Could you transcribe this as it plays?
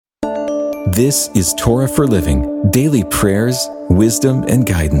This is Torah for Living, daily prayers, wisdom, and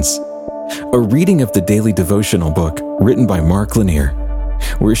guidance. A reading of the daily devotional book written by Mark Lanier.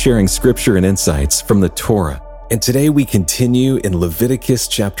 We're sharing scripture and insights from the Torah. And today we continue in Leviticus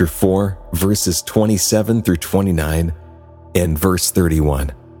chapter 4, verses 27 through 29 and verse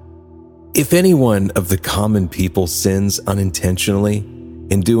 31. If any one of the common people sins unintentionally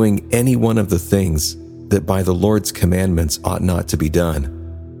in doing any one of the things that by the Lord's commandments ought not to be done,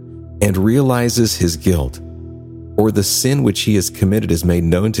 and realizes his guilt, or the sin which he has committed is made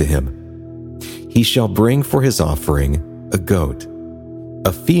known to him, he shall bring for his offering a goat,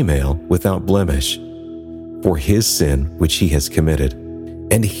 a female without blemish, for his sin which he has committed.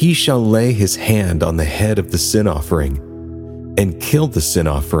 And he shall lay his hand on the head of the sin offering, and kill the sin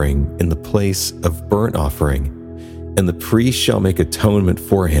offering in the place of burnt offering, and the priest shall make atonement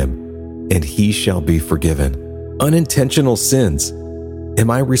for him, and he shall be forgiven. Unintentional sins. Am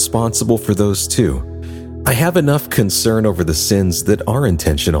I responsible for those too? I have enough concern over the sins that are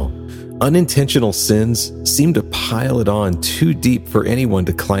intentional. Unintentional sins seem to pile it on too deep for anyone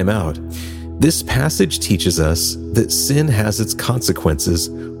to climb out. This passage teaches us that sin has its consequences,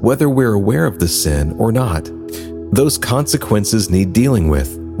 whether we're aware of the sin or not. Those consequences need dealing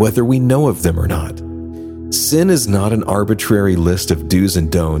with, whether we know of them or not. Sin is not an arbitrary list of do's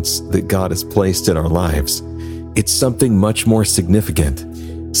and don'ts that God has placed in our lives. It's something much more significant.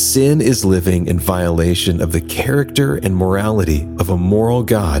 Sin is living in violation of the character and morality of a moral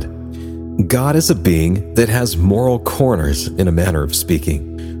God. God is a being that has moral corners, in a manner of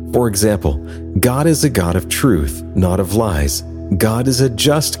speaking. For example, God is a God of truth, not of lies. God is a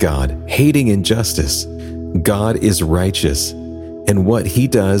just God, hating injustice. God is righteous, and what he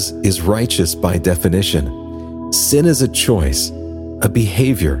does is righteous by definition. Sin is a choice, a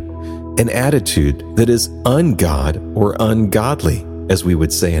behavior, an attitude that is ungod or ungodly, as we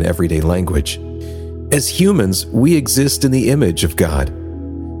would say in everyday language. As humans, we exist in the image of God.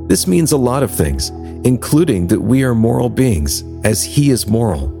 This means a lot of things, including that we are moral beings, as he is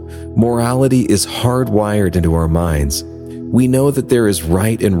moral. Morality is hardwired into our minds. We know that there is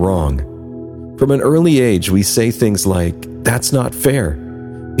right and wrong. From an early age, we say things like, "That's not fair,"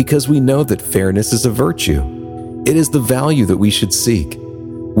 because we know that fairness is a virtue. It is the value that we should seek.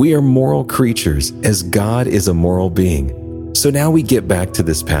 We are moral creatures, as God is a moral being. So now we get back to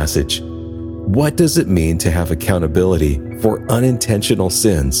this passage. What does it mean to have accountability for unintentional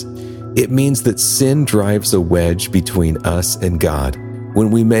sins? It means that sin drives a wedge between us and God.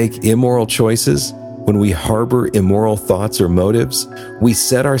 When we make immoral choices, when we harbor immoral thoughts or motives, we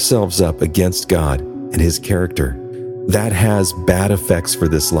set ourselves up against God and his character. That has bad effects for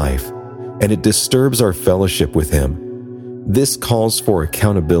this life, and it disturbs our fellowship with him. This calls for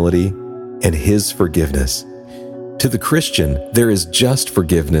accountability and his forgiveness. To the Christian, there is just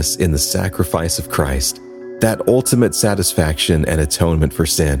forgiveness in the sacrifice of Christ, that ultimate satisfaction and atonement for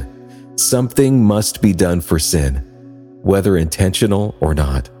sin. Something must be done for sin, whether intentional or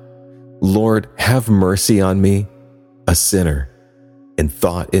not. Lord, have mercy on me, a sinner, in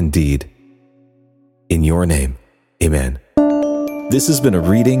thought and deed. In your name, amen. This has been a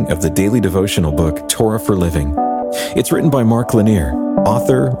reading of the daily devotional book, Torah for Living. It's written by Mark Lanier,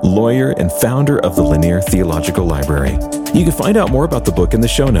 author, lawyer, and founder of the Lanier Theological Library. You can find out more about the book in the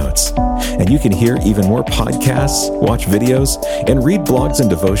show notes. And you can hear even more podcasts, watch videos, and read blogs and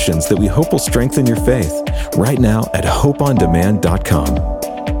devotions that we hope will strengthen your faith right now at hopeondemand.com.